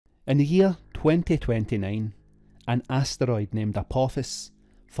In the year 2029, an asteroid named Apophis,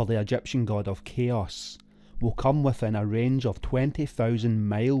 for the Egyptian god of chaos, will come within a range of 20,000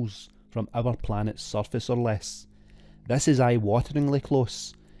 miles from our planet's surface or less. This is eye-wateringly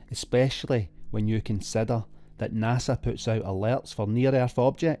close, especially when you consider that NASA puts out alerts for near-Earth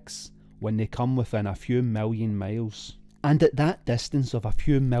objects when they come within a few million miles. And at that distance of a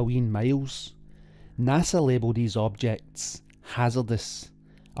few million miles, NASA label these objects hazardous.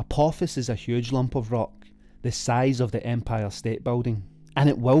 Apophis is a huge lump of rock, the size of the Empire State Building, and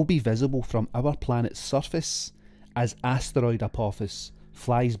it will be visible from our planet's surface as asteroid Apophis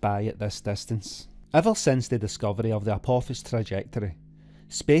flies by at this distance. Ever since the discovery of the Apophis trajectory,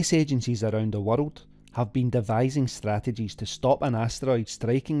 space agencies around the world have been devising strategies to stop an asteroid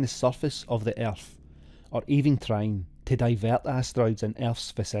striking the surface of the Earth, or even trying to divert asteroids in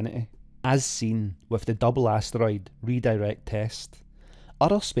Earth's vicinity, as seen with the double asteroid redirect test.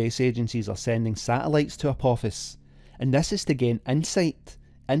 Other space agencies are sending satellites to Apophis, and this is to gain insight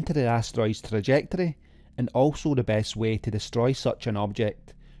into the asteroid's trajectory and also the best way to destroy such an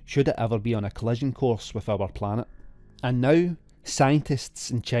object should it ever be on a collision course with our planet. And now,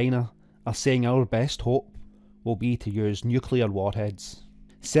 scientists in China are saying our best hope will be to use nuclear warheads.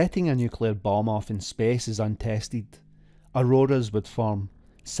 Setting a nuclear bomb off in space is untested. Auroras would form,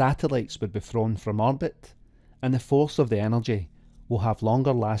 satellites would be thrown from orbit, and the force of the energy will have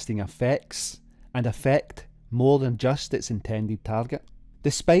longer lasting effects and affect more than just its intended target.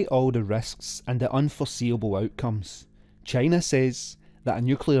 Despite all the risks and the unforeseeable outcomes, China says that a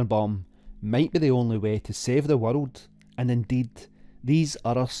nuclear bomb might be the only way to save the world, and indeed, these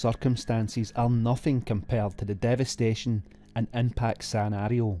other circumstances are nothing compared to the devastation an impact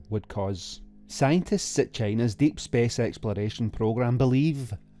scenario would cause. Scientists at China's deep space exploration program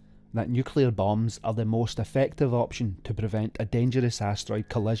believe that nuclear bombs are the most effective option to prevent a dangerous asteroid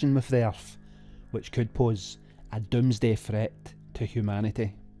collision with the Earth, which could pose a doomsday threat to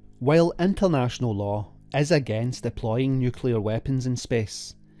humanity. While international law is against deploying nuclear weapons in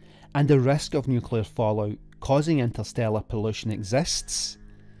space, and the risk of nuclear fallout causing interstellar pollution exists,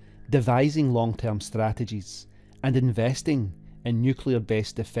 devising long-term strategies and investing in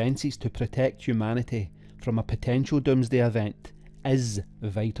nuclear-based defences to protect humanity from a potential doomsday event is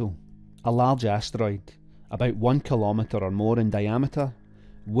vital. A large asteroid, about 1 kilometre or more in diameter,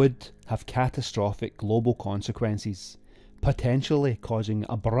 would have catastrophic global consequences, potentially causing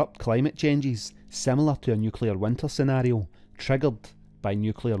abrupt climate changes similar to a nuclear winter scenario triggered by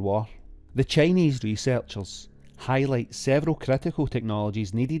nuclear war. The Chinese researchers highlight several critical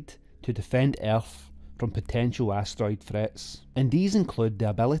technologies needed to defend Earth from potential asteroid threats, and these include the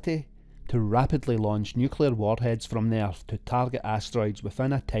ability to rapidly launch nuclear warheads from the Earth to target asteroids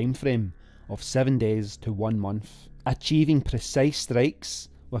within a time frame of 7 days to 1 month, achieving precise strikes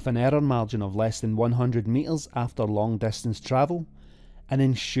with an error margin of less than 100 metres after long distance travel, and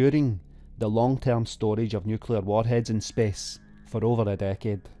ensuring the long-term storage of nuclear warheads in space for over a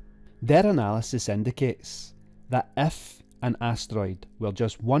decade. Their analysis indicates that if an asteroid were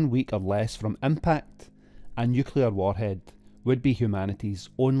just 1 week or less from impact, a nuclear warhead would be humanity's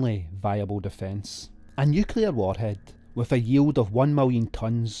only viable defence. A nuclear warhead with a yield of 1 million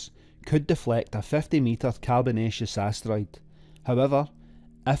tonnes could deflect a 50-metre carbonaceous asteroid. However,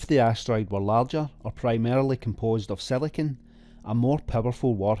 if the asteroid were larger or primarily composed of silicon, a more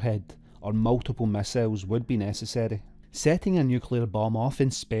powerful warhead or multiple missiles would be necessary. Setting a nuclear bomb off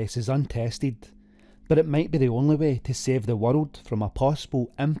in space is untested, but it might be the only way to save the world from a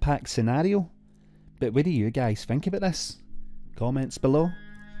possible impact scenario. But what do you guys think about this? Comments below.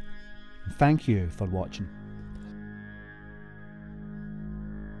 Thank you for watching.